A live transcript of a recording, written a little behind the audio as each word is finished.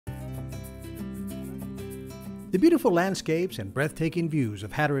The beautiful landscapes and breathtaking views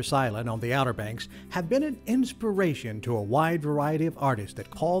of Hatteras Island on the Outer Banks have been an inspiration to a wide variety of artists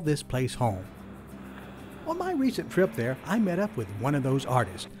that call this place home. On my recent trip there, I met up with one of those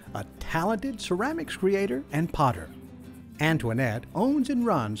artists, a talented ceramics creator and potter. Antoinette owns and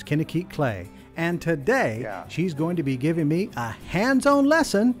runs Kinnakeet Clay, and today she's going to be giving me a hands-on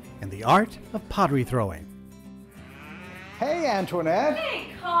lesson in the art of pottery throwing. Hey, Antoinette. Hey,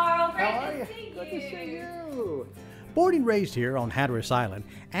 Carl. Great How are you? to see you. Good to see you. Born and raised here on Hatteras Island,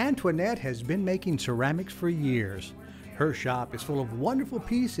 Antoinette has been making ceramics for years. Her shop is full of wonderful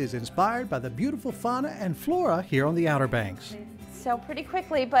pieces inspired by the beautiful fauna and flora here on the Outer Banks. So pretty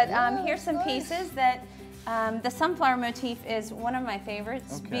quickly, but here's some pieces that the sunflower motif is one of my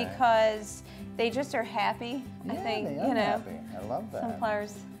favorites because they just are happy. Yeah, I think, they are you know, happy. I love that.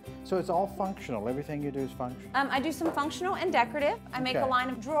 Sunflowers. So it's all functional. Everything you do is functional. I do some functional and decorative. I make a line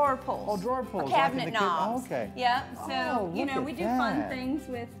of drawer pulls. Oh, drawer pulls. Cabinet like knobs. Oh, okay. Yeah. So you know, look we at do fun things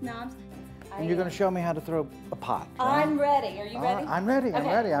with knobs. And you're going to show me how to throw a pot, right? I'm ready. Are you ready? I'm ready. I'm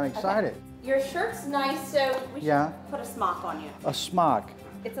ready. I'm excited. Your shirt's nice, so we should put a smock on you. A smock.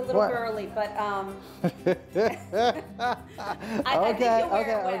 It's a little girly, but I think you'll wear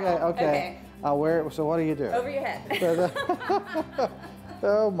it well. Okay. I'll wear it. So what do you do? Over your head.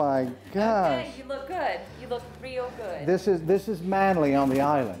 Oh my gosh. Okay, you look good. You look real good. This is Manly on the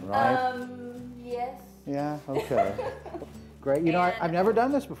island, right? Yes. Yeah. Okay. Great. You know, I've never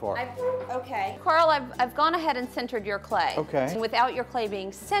done this before. Okay. Carl, I've gone ahead and centered your clay. Okay. So without your clay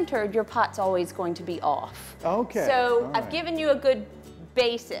being centered, your pot's always going to be off. Okay. So I've given you a good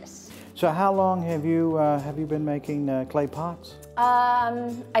basis. So how long have you been making clay pots?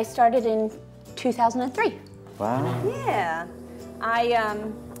 I started in 2003. Wow. Yeah. I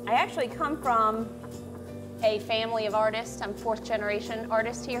actually come from a family of artists. I'm fourth generation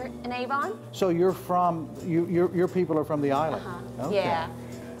artist here in Avon. So you're from, your people are from the island? Okay. Yeah.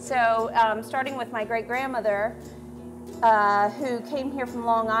 So starting with my great-grandmother, who came here from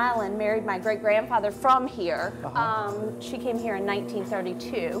Long Island, married my great-grandfather from here. She came here in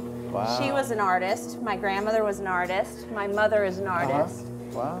 1932. Wow. She was an artist. My grandmother was an artist. My mother is an artist.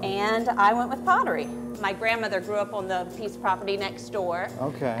 Wow. And I went with pottery. My grandmother grew up on the piece of property next door.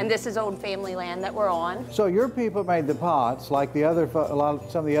 Okay. And this is old family land that we're on. So your people made the pots, like the other,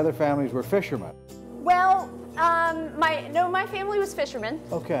 some of the other families were fishermen. Well, my family was fishermen.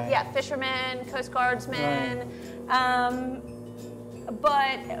 Okay. Yeah, fishermen, Coast Guardsmen,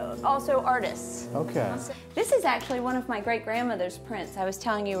 but also artists. Okay. This is actually one of my great-grandmother's prints. I was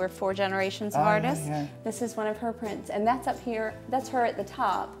telling you we're 4 generations of artists. Yeah. This is one of her prints, and that's up here. That's her at the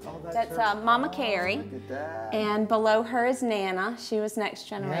top. Oh, that's Mama Carrie. Look at that. And below her is Nana. She was next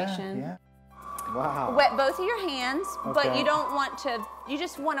generation. Yeah. Wow. Wet both of your hands, but you don't want to, you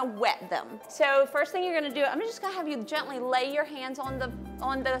just want to wet them. So first thing you're going to do, I'm just going to have you gently lay your hands on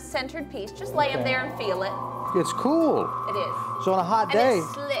the centered piece. Just lay them there and feel it. It's cool. It is. So on a hot day. And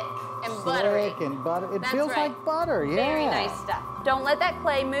it's slick and buttery. Slick and butter. It That's feels right. like butter, yeah. Very nice stuff. Don't let that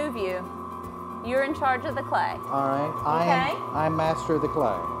clay move you. You're in charge of the clay. All right. I'm master of the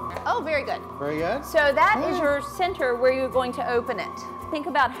clay. Oh, very good. Very good. So that is your center where you're going to open it. Think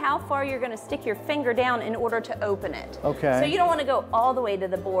about how far you're going to stick your finger down in order to open it. Okay. So you don't want to go all the way to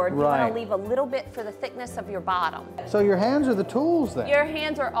the board. You want to leave a little bit for the thickness of your bottom. So your hands are the tools then? Your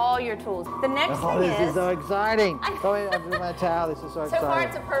hands are all your tools. The next thing this is so exciting. Oh, wait, I'm doing my towel. This is so exciting. So far,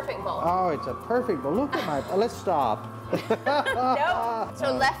 it's a perfect bowl. Oh, it's a perfect bowl. Look at my, let's stop. Nope.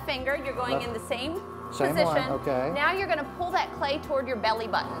 So left finger, you're going in the same position. One, okay. Now you're going to pull that clay toward your belly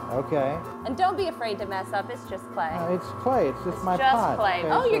button. Okay. And don't be afraid to mess up. It's just clay. It's clay. It's just my just pot. Clay. Okay,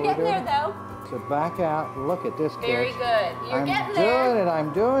 oh, you're so getting there though. So back out. Look at this. Very good. You're getting there.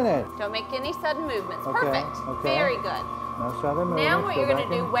 I'm doing it. Don't make any sudden movements. Okay, Perfect. okay. Very good. No sudden movements. Now what you're going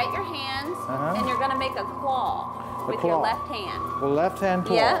to do, wet your hands, and you're going to make a claw with your left hand. The left hand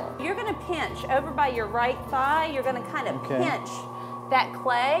claw. Yeah. You're going to pinch over by your right thigh. You're going to kind of pinch that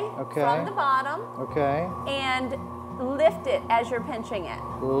clay from the bottom. Okay. And lift it as you're pinching it.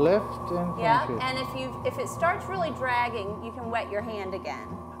 Lift and pinch it. And if it starts really dragging, you can wet your hand again.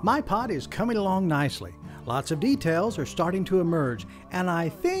 My pot is coming along nicely. Lots of details are starting to emerge, and I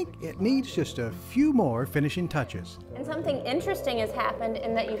think it needs just a few more finishing touches. And something interesting has happened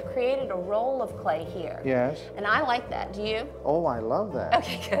in that you've created a roll of clay here. Yes. And I like that. Do you? Oh, I love that.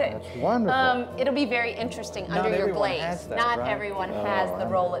 Okay, good. That's wonderful. It'll be very interesting under your blades. Not everyone has the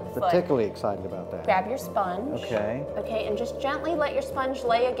roll at the foot. Particularly excited about that. Grab your sponge. Okay. Okay, and just gently let your sponge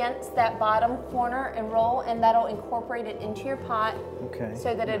lay against that bottom corner and roll, and that'll incorporate it into your pot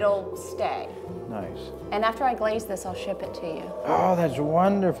so that it'll stay. Nice. And after I glaze this, I'll ship it to you. Oh, that's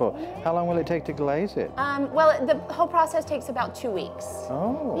wonderful. How long will it take to glaze it? Well, the whole process takes about 2 weeks.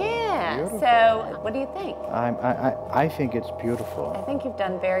 Oh, yeah. Beautiful. So, what do you think? I think it's beautiful. I think you've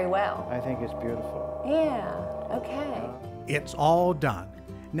done very well. I think it's beautiful. Yeah, okay. It's all done.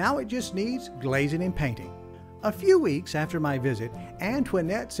 Now it just needs glazing and painting. A few weeks after my visit,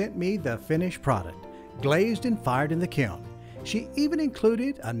 Antoinette sent me the finished product, glazed and fired in the kiln. She even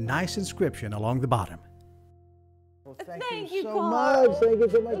included a nice inscription along the bottom. Well, thank you so Carl. much. Thank you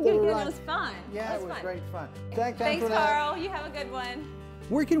so much. It was fun. Yeah, it was fun. great fun. Thanks, Thanks, Antoinette. Carl. You have a good one.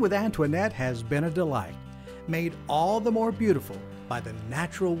 Working with Antoinette has been a delight, made all the more beautiful by the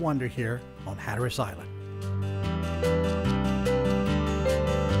natural wonder here on Hatteras Island.